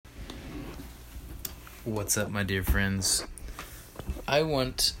What's up, my dear friends? I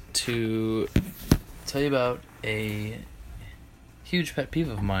want to tell you about a huge pet peeve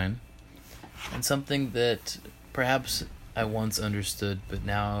of mine and something that perhaps I once understood but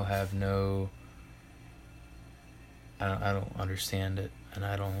now have I don't understand it, and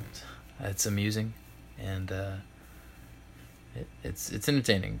it's amusing and it's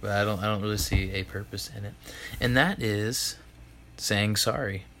entertaining, but I don't really see a purpose in it. And that is saying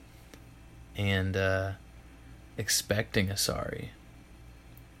sorry and expecting a sorry.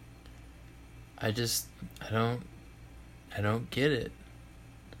 I don't get it.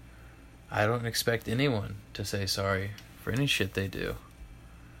 I don't expect anyone to say sorry for any shit they do.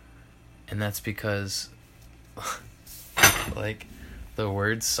 And that's because like the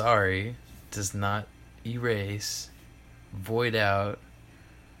word sorry does not erase, void out,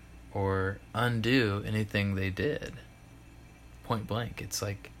 or undo anything they did. Point blank. It's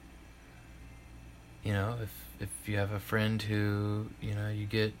like, if you have a friend who, you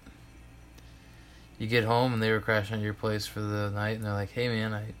get home and they were crashing at your place for the night and they're like, hey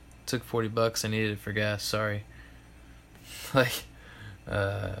man, I took $40, I needed it for gas, sorry. Like,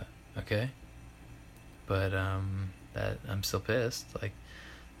 okay. But, that I'm still pissed. Like,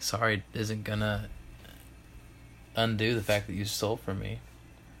 sorry isn't gonna undo the fact that you stole from me.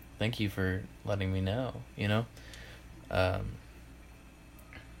 Thank you for letting me know, or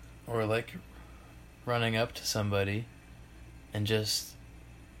like running up to somebody and just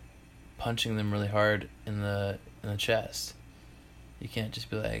punching them really hard in the chest. You can't just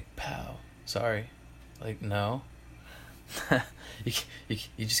be like, pow, sorry. Like, no. you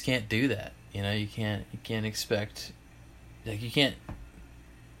just can't do that. You can't expect, like, you can't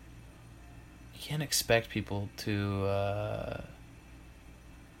expect people to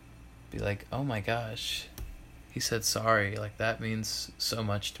be like, oh my gosh, he said sorry. Like, that means so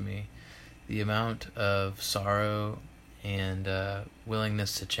much to me. The amount of sorrow and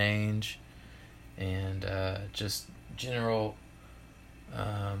willingness to change and just general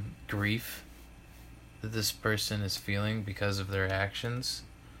grief that this person is feeling because of their actions,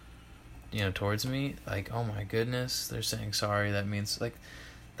 towards me. Like, oh my goodness, they're saying sorry. That means, like,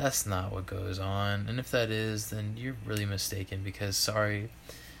 that's not what goes on. And if that is, then you're really mistaken, because sorry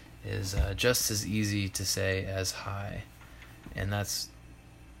is just as easy to say as hi. And that's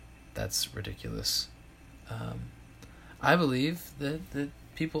ridiculous. I believe that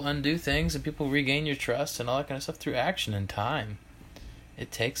people undo things and people regain your trust and all that kind of stuff through action and time.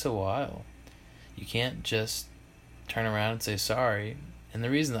 It takes a while. You can't just turn around and say sorry. And the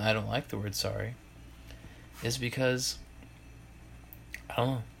reason that I don't like the word sorry is because, I don't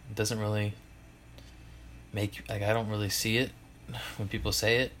know, it doesn't really I don't really see it when people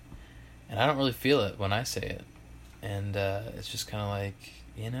say it, and I don't really feel it when I say it. And it's just kind of like,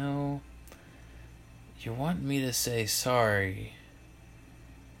 you want me to say sorry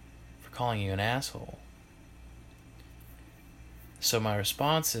for calling you an asshole. So my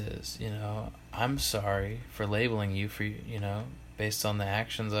response is, I'm sorry for labeling you for, based on the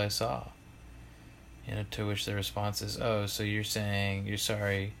actions I saw. To which the response is, oh, so you're saying you're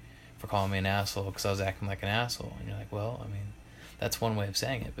sorry for calling me an asshole because I was acting like an asshole. And you're like, well, I mean, that's one way of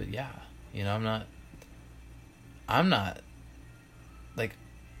saying it. But yeah, I'm not, like,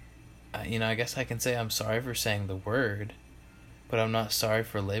 I guess I can say I'm sorry for saying the word, but I'm not sorry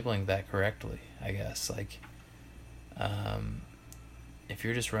for labeling that correctly, I guess. Like, if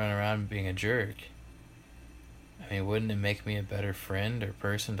you're just running around being a jerk, I mean, wouldn't it make me a better friend or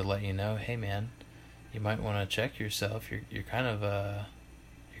person to let you know, hey man, you might want to check yourself. You're kind of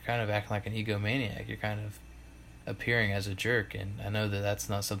acting like an egomaniac. You're kind of appearing as a jerk, and I know that that's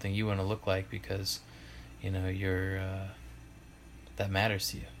not something you want to look like, because you're that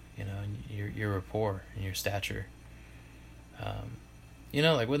matters to you. Your rapport and your stature.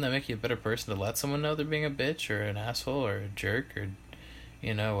 Like, wouldn't that make you a better person to let someone know they're being a bitch or an asshole or a jerk or,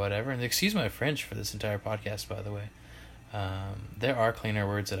 whatever? And excuse my French for this entire podcast, by the way. There are cleaner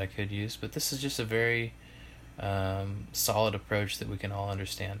words that I could use, but this is just a very solid approach that we can all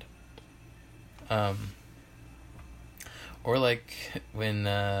understand. Or like when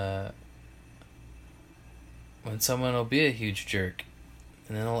someone will be a huge jerk,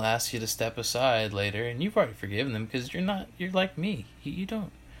 and then they'll ask you to step aside later, and you've already forgiven them because you're like me. You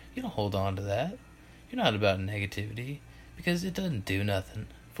don't hold on to that. You're not about negativity, because it doesn't do nothing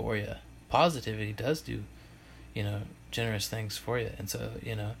for you. Positivity does do, generous things for you. And so,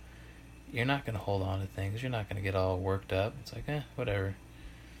 you're not going to hold on to things. You're not going to get all worked up. It's like, whatever.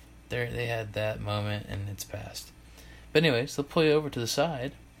 They had that moment and it's past. But anyways, they'll pull you over to the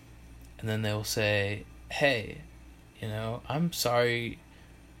side, and then they'll say, hey, I'm sorry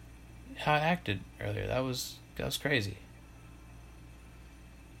how I acted earlier. That was crazy.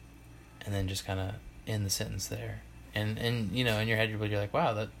 And then just kind of end the sentence there. And you know, in your head, you're like,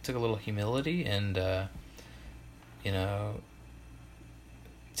 wow, that took a little humility and, you know,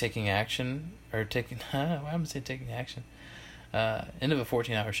 taking action, or taking, why am I saying taking action? End of a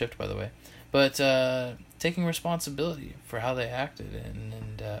 14-hour shift, by the way. But taking responsibility for how they acted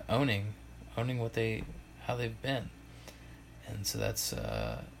and owning how they've been. And so that's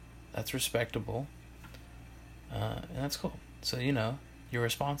respectable. And that's cool. So, you know, your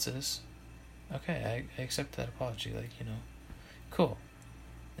response is, okay, I accept that apology. Like, you know, cool.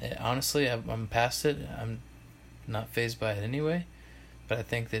 Honestly, I'm past it. I'm not fazed by it anyway. But I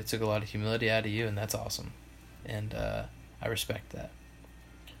think that it took a lot of humility out of you, and that's awesome. And I respect that.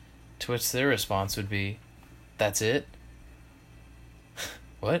 To which their response would be, that's it?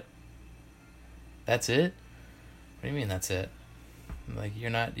 What? That's it? What do you mean that's it? Like, you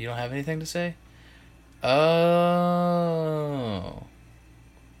don't have anything to say? Oh.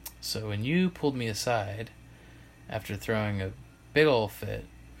 So when you pulled me aside after throwing a big ol' fit,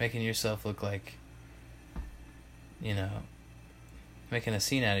 making yourself look like, you know, making a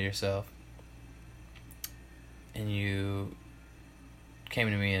scene out of yourself, and you came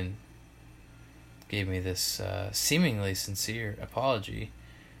to me and gave me this seemingly sincere apology,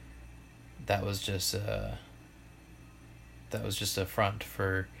 that was just a front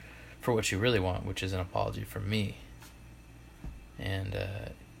for what you really want, which is an apology from me. And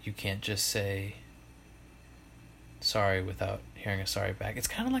you can't just say sorry without hearing a sorry back. It's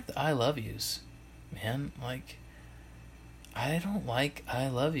kind of like the I love yous, man. Like, I don't like I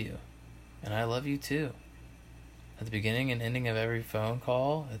love you, and I love you too. At the beginning and ending of every phone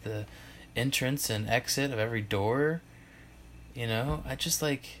call, at the entrance and exit of every door, you know, I just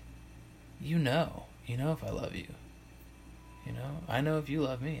like, you know if I love you. You know, I know if you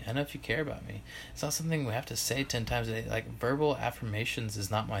love me. I know if you care about me. It's not something we have to say 10 times a day. Like, verbal affirmations is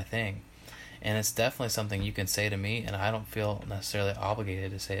not my thing. And it's definitely something you can say to me, and I don't feel necessarily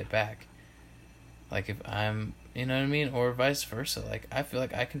obligated to say it back. Like, if I'm, you know what I mean? Or vice versa. Like, I feel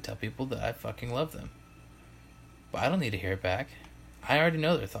like I can tell people that I fucking love them. But I don't need to hear it back. I already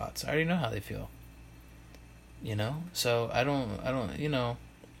know their thoughts. I already know how they feel. You know? So, I don't, you know,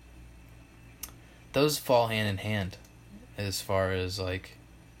 those fall hand in hand. As far as like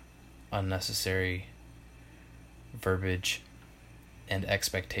unnecessary verbiage and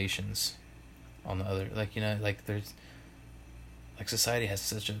expectations on the other, like, you know, like there's like society has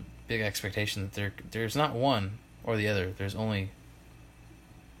such a big expectation that there's not one or the other, there's only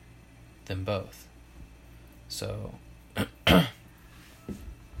them both. So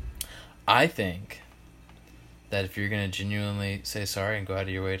I think that if you're going to genuinely say sorry and go out of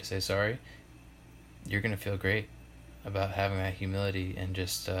your way to say sorry, you're going to feel great about having that humility and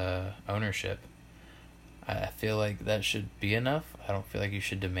just ownership. I feel like that should be enough. I don't feel like you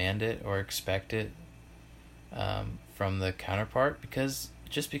should demand it or expect it from the counterpart, because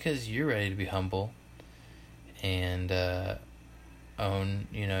you're ready to be humble and own,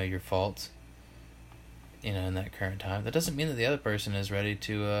 you know, your faults, you know, in that current time, that doesn't mean that the other person is ready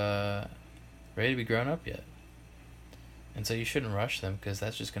to be grown up yet. And so you shouldn't rush them, because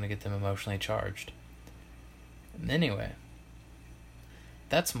that's just going to get them emotionally charged. Anyway,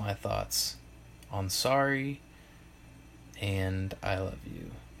 that's my thoughts on sorry and I love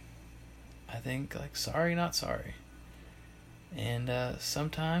you. I think, like, sorry, not sorry. And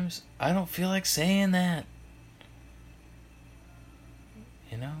sometimes I don't feel like saying that.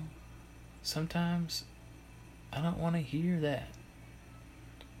 You know? Sometimes I don't want to hear that.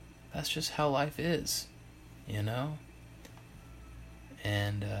 That's just how life is. You know?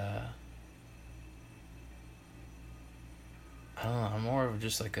 And I don't know, I'm more of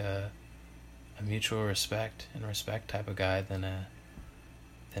just like a mutual respect and respect type of guy than a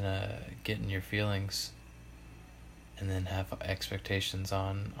getting your feelings and then have expectations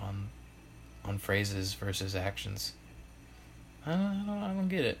on phrases versus actions. I don't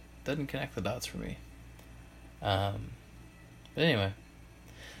get it. Doesn't connect the dots for me. But anyway,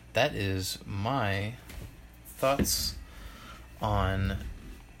 that is my thoughts on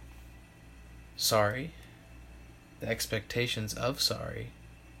sorry, the expectations of sorry,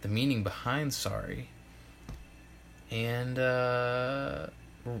 the meaning behind sorry, and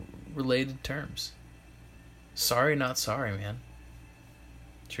related terms. Sorry, not sorry, man.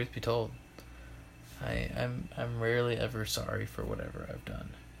 Truth be told, I'm rarely ever sorry for whatever I've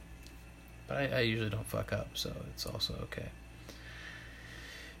done, but I usually don't fuck up, so it's also okay.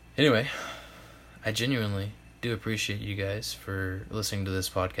 Anyway, I genuinely do appreciate you guys for listening to this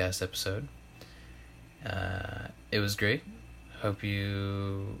podcast episode. It was great. Hope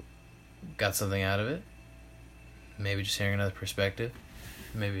you got something out of it. Maybe just hearing another perspective,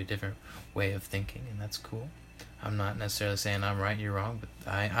 maybe a different way of thinking, and that's cool. I'm not necessarily saying I'm right, you're wrong,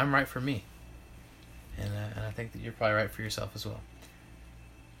 but I'm right for me. And I think that you're probably right for yourself as well.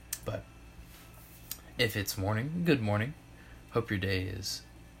 But if it's morning, good morning. Hope your day is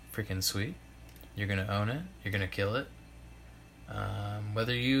freaking sweet. You're going to own it. You're going to kill it.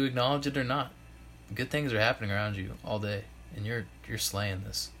 Whether you acknowledge it or not, good things are happening around you all day, and you're slaying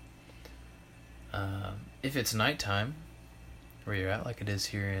this. If it's nighttime, where you're at, like it is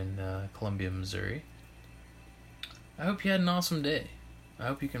here in Columbia, Missouri, I hope you had an awesome day. I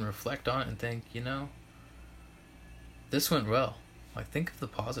hope you can reflect on it and think, this went well. Like, think of the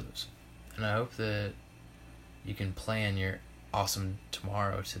positives. And I hope that you can plan your awesome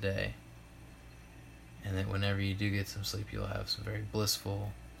tomorrow today. And that whenever you do get some sleep, you'll have some very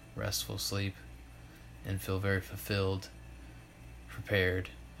blissful, restful sleep and feel very fulfilled, prepared,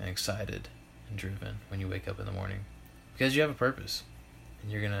 and excited and driven when you wake up in the morning. Because you have a purpose.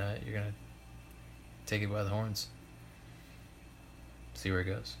 And you're gonna take it by the horns. See where it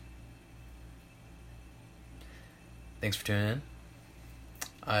goes. Thanks for tuning in.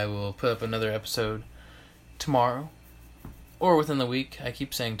 I will put up another episode tomorrow or within the week. I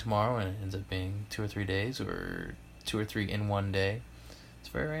keep saying tomorrow and it ends up being 2 or 3 days or 2 or 3 in one day. It's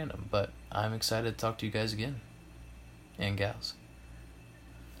very random, but I'm excited to talk to you guys again and gals.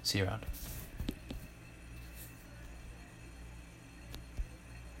 See you around.